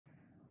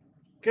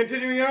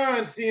Continuing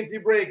on,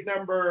 CNC break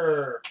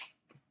number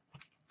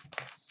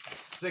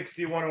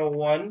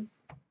 6101.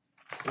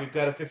 We've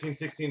got a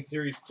 15-16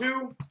 Series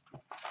 2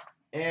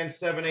 and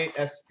 7/8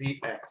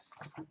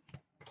 SPX.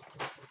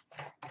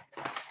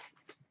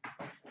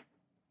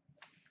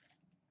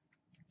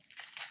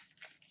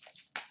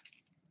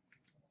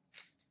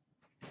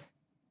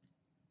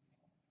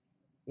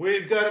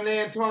 We've got an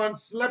Anton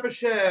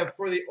Slepyshev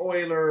for the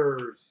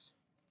Oilers.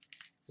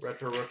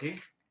 Retro rookie.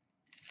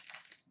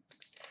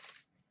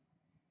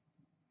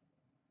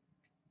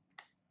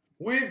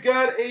 We've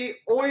got a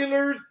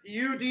Oilers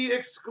UD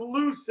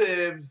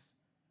Exclusives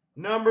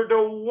number to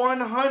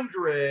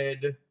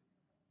 100.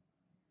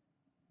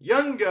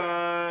 Young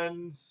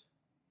Guns.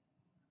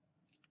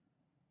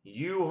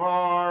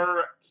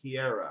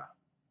 CloutsnChara.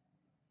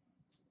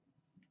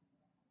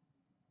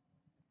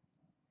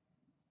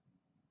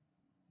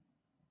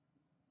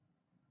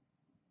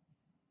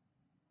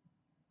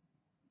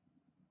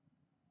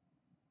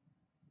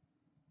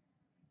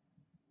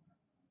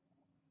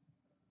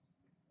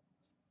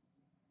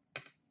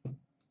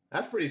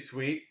 That's pretty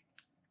sweet.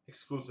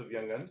 Exclusive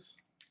Young Guns.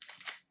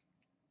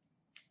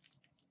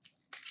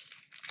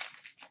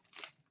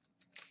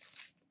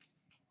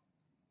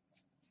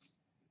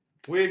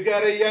 We've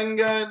got a Young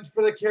Guns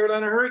for the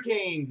Carolina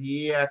Hurricanes.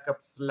 Jakob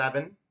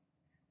Slavin.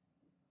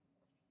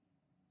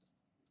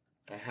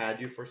 I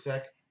had you for a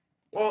sec.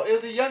 Well, it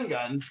was a Young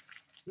Guns.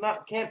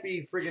 Can't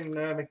be friggin'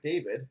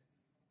 McDavid.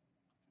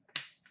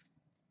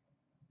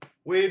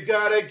 We've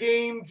got a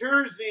game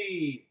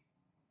jersey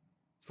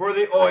for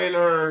the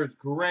Oilers,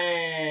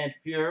 Grant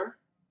Fuhr.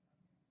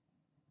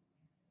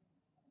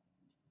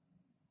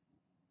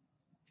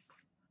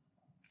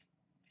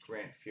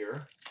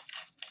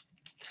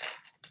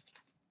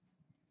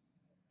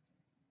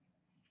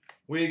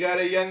 We got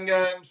a Young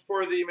Guns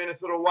for the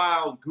Minnesota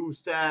Wild,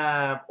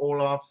 Gustav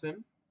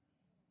Olofsson.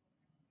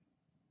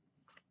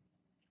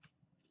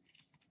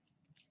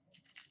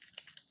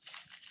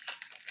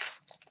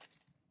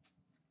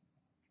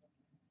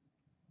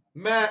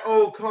 Matt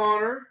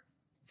O'Connor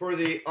for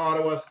the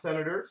Ottawa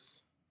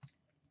Senators.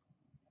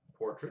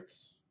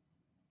 Portraits.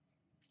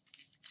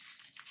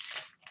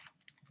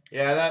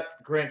 Yeah, that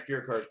Grant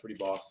Fuhr card is pretty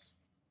boss.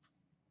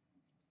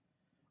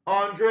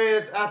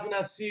 Andreas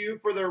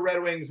Athanasiou for the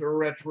Red Wings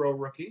retro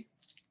rookie.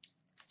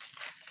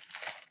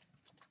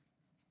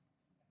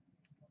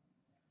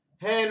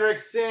 Henrik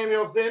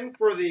Samuelsson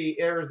for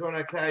the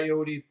Arizona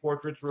Coyotes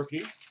Portraits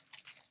rookie.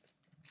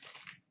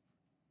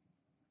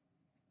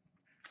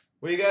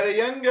 We got a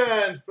Young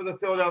Guns for the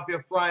Philadelphia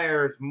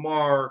Flyers,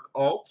 Mark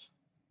Alt.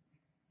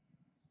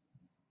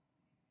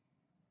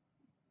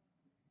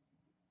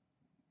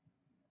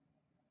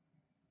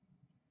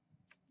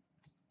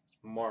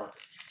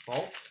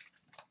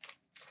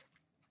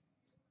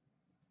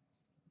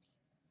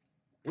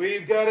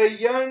 We've got a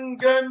Young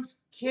Guns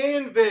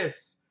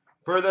canvas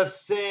for the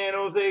San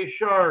Jose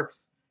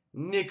Sharks,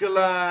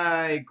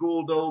 Nikolai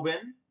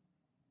Goldobin.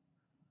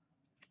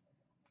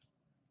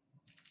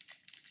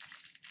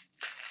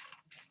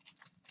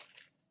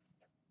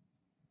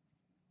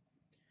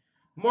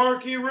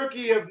 Marquee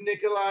rookie of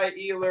Nikolai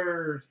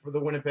Ehlers for the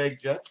Winnipeg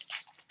Jets.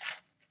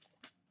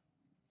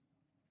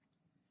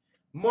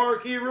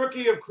 Marquee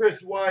rookie of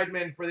Chris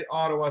Weidman for the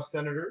Ottawa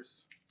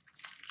Senators.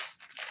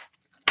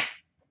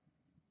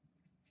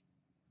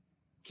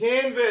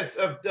 Canvas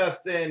of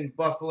Dustin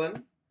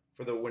Byfuglien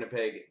for the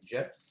Winnipeg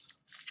Jets.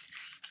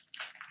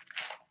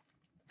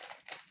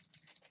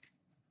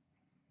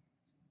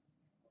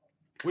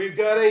 We've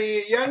got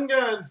a Young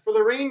Guns for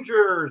the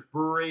Rangers,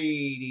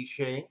 Brady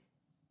Shea.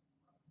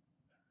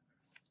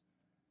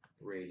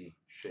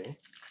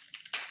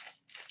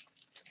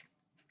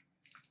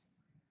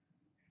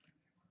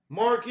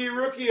 Marquee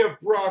rookie of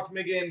Brock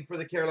McGinn for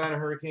the Carolina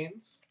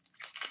Hurricanes.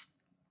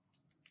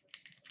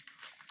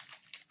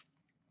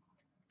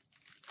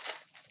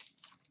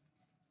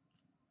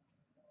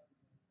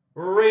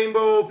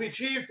 Rainbow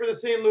Peachy for the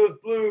St. Louis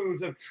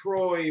Blues of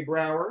Troy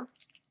Brouwer.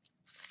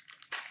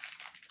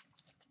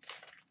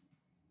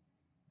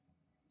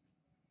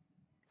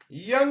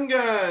 Young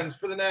Guns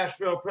for the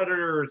Nashville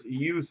Predators,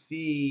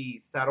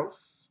 UC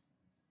Saros.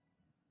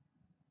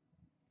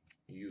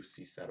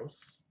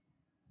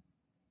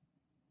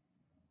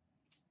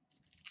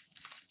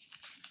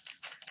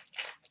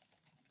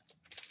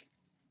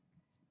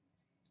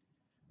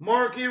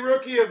 Marquee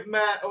rookie of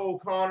Matt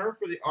O'Connor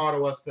for the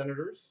Ottawa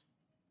Senators.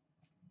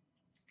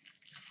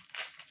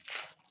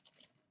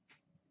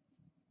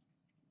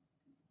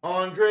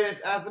 Andreas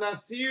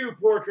Athanasiou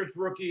Portraits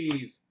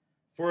rookies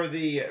for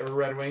the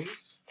Red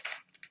Wings.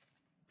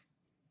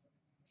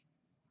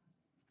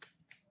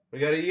 We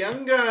got a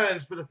Young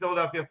Guns for the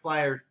Philadelphia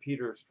Flyers,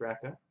 Peter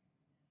Straka.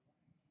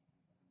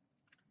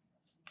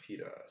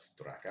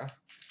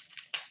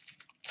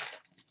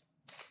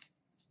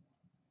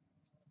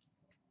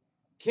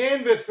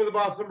 Canvas for the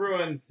Boston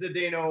Bruins,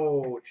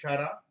 Zdeno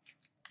Chara.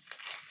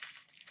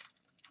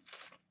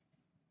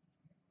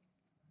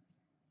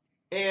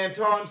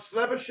 Anton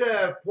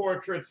Slepyshev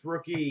Portraits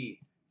rookie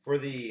for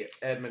the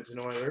Edmonton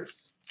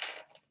Oilers.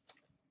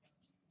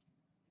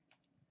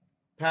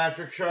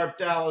 Patrick Sharp,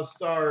 Dallas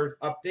Stars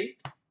update.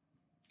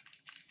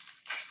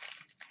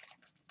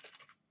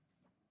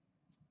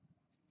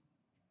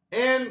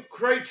 And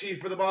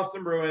Krejci for the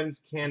Boston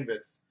Bruins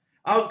canvas.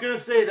 I was going to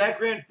say that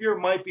Grand Fear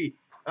might be.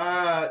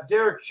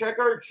 Derek, check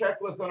our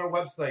checklist on our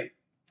website.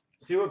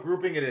 See what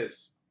grouping it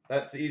is.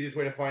 That's the easiest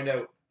way to find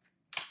out.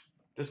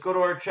 Just go to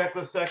our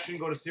checklist section,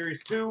 go to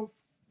Series 2,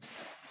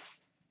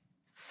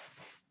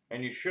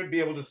 and you should be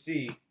able to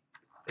see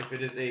if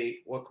it is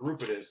what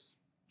group it is.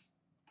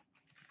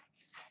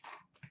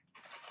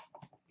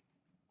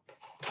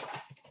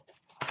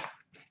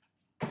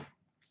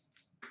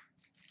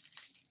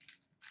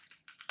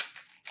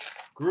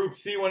 Group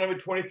C, 1 of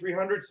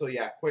 2300, so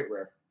yeah, quite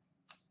rare.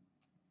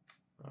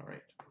 All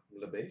right,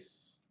 the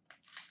base.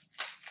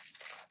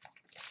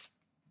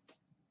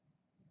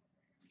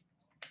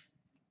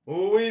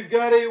 We've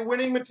got a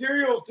winning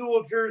materials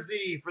dual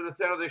jersey for the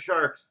San Jose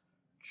Sharks.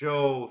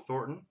 Joe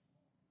Thornton.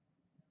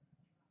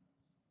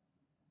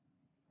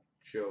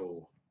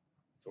 Joe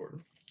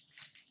Thornton.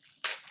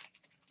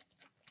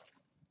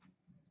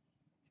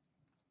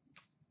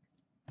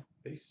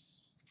 Base.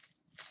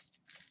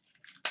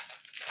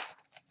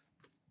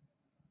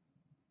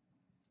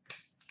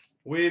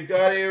 We've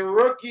got a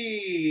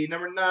rookie,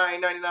 number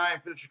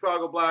 999 for the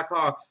Chicago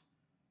Blackhawks,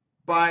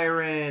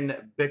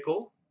 Byron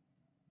Bickle.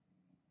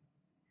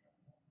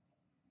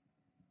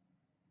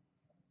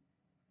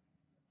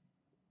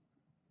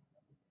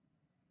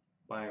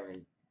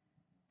 Byron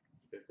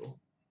Bickle.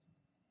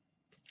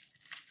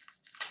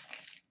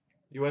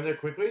 You went there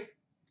quickly?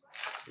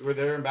 You were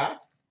there and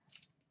back?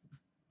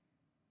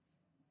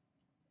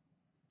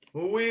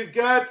 Well, we've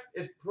got,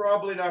 it's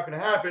probably not going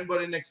to happen,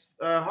 but in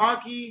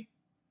hockey,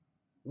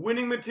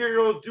 winning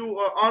materials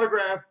dual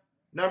autograph,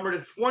 number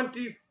to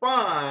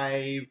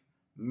 25,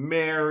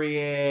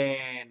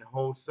 Marian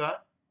Hossa.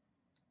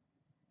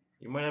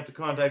 You might have to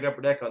contact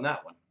Upper Deck on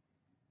that one.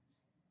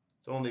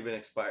 It's only been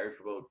expired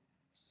for about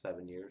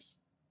 7 years.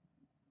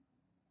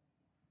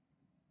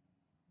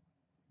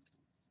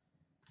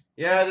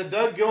 Yeah, the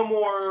Doug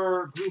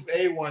Gilmour Group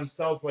A one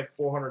sells for like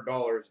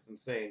 $400. It's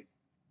insane.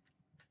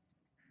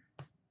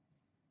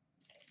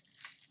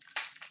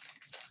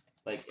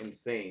 Like,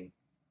 insane.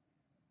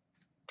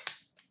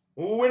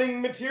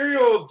 Winning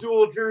materials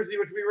dual jersey,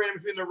 which we ran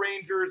between the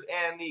Rangers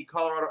and the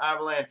Colorado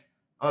Avalanche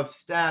of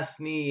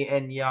Stastny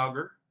and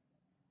Yager.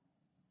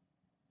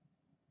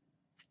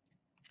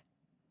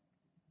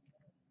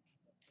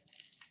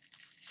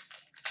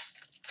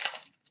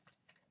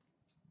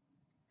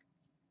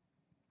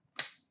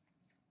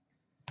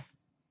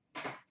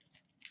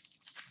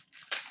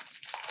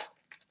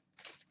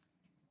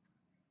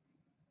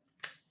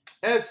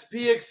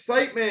 SP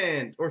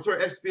Excitement, or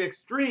sorry, SP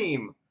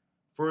Extreme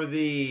for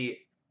the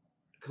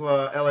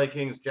LA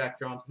Kings, Jack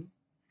Johnson.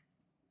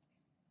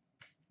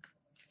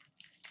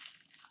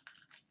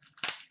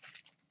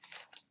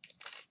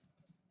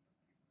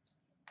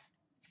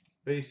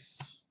 Base.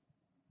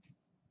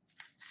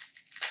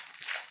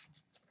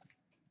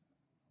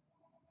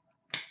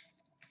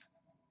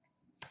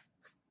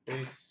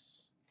 Base.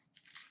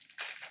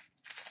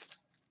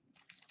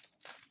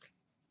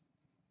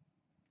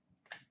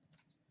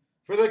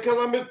 For the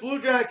Columbus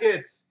Blue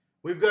Jackets,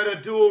 we've got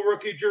a dual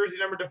rookie jersey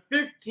number to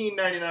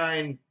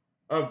 1599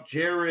 of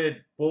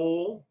Jared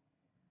Boll.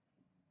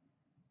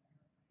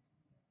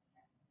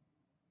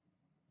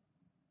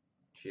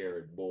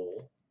 Jared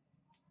Boll.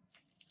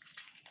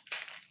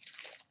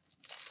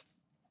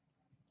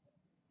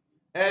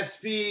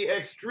 SP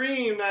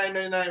Extreme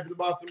 999 for the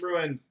Boston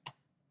Bruins,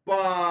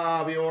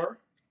 Bobby Orr.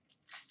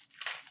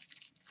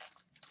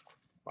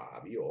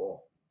 Bobby Orr.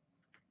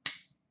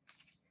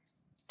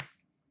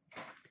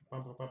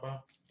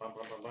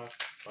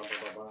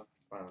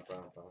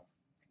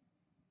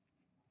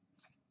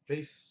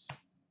 Face.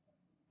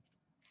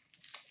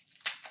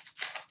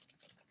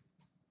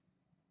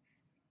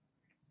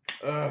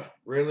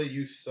 Really,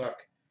 you suck.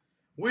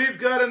 We've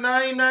got a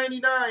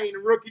 999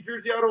 rookie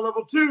jersey auto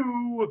level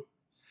 2,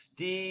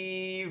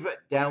 Steve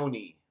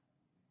Downey.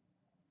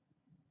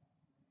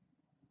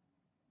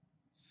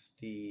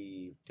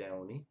 Steve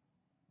Downey.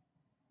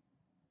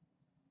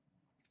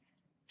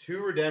 2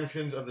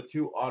 redemptions of the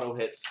 2 auto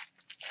hits.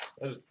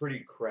 That is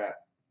pretty crap.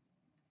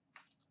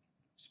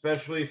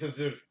 Especially since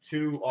there's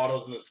 2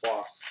 autos in this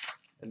box.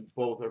 And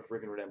both are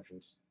freaking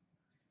redemptions.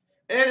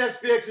 And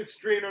SPX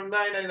Extreme of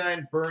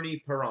 999,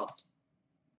 Bernie Parent.